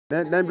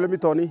Name blami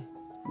Tony.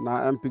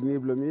 Na am pigni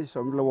blami. So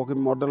I'm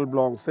working model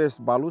blong first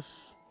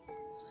balus.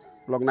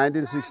 Blong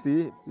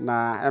 1960.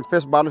 Na am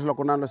first balus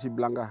lokunan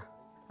Sibilanga.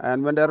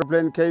 And when the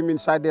airplane came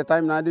inside the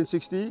time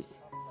 1960,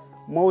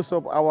 most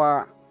of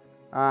our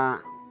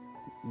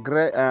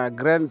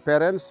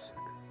grandparents,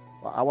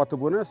 our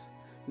tubunas,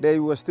 they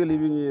were still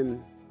living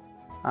in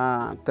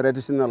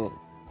traditional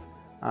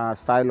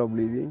style of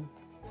living.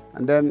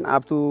 And then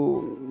up to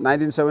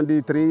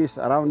 1973,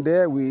 around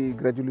there, we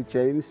gradually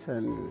changed,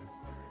 and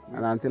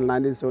until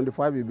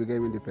 1975, we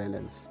became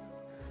independence.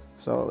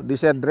 So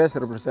this address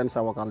represents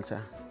our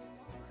culture.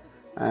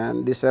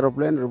 And this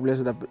aeroplane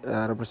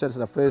represents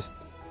the first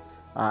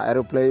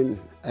aeroplane,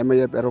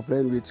 MAF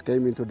aeroplane, which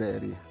came into the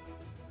area.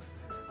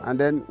 And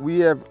then we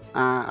have,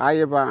 I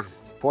have a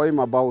poem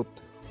about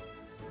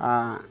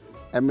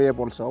MAF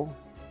also.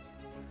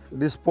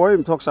 This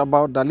poem talks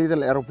about the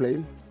little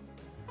aeroplane.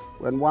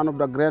 When one of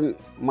the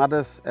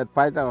grandmothers at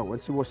Paita, when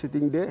she was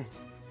sitting there,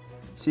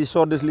 she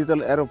saw this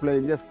little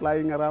aeroplane just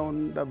flying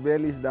around the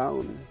valleys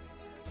down,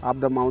 up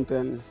the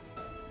mountains,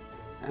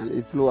 and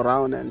it flew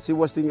around, and she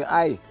was thinking,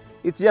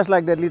 it's just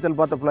like that little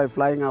butterfly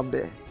flying up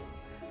there.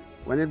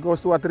 When it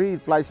goes to a tree,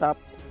 it flies up,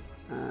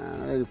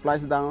 and it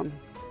flies down,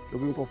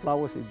 looking for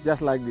flowers. It's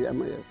just like the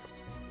MAF.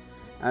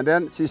 And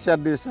then she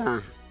said this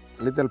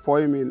little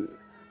poem in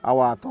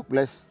our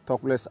Tokles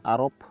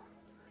Arab,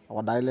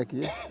 our dialect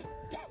here.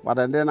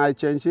 But then I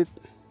changed it,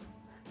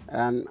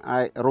 and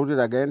I wrote it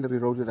again,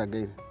 rewrote it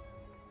again.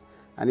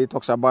 And it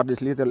talks about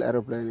this little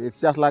aeroplane. It's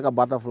just like a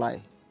butterfly.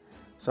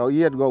 So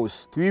here it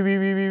goes.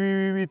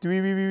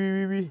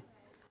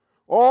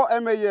 Oh,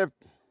 MAF,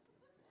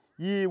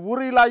 ye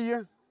wuri la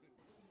ye.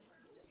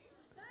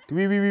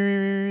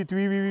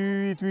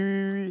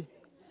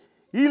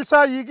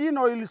 Ilsa yigi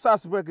no ilsa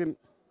spekin.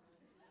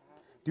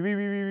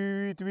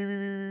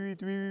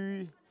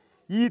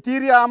 Ye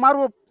tiri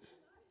amarup.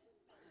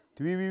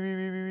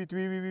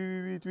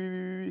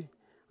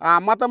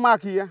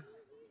 Matamaki ya.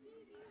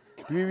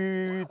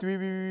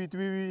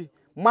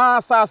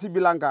 Masa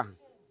Sibilanga.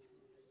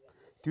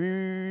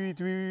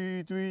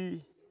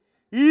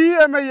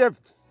 MAF.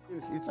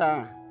 It's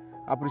an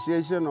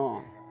appreciation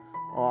or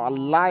a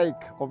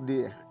like of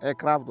the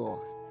aircraft. Or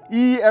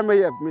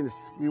MAF means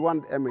we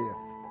want MAF.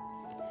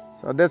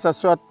 So that's a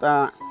short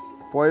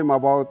poem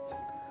about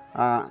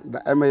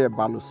the MAF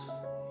balus.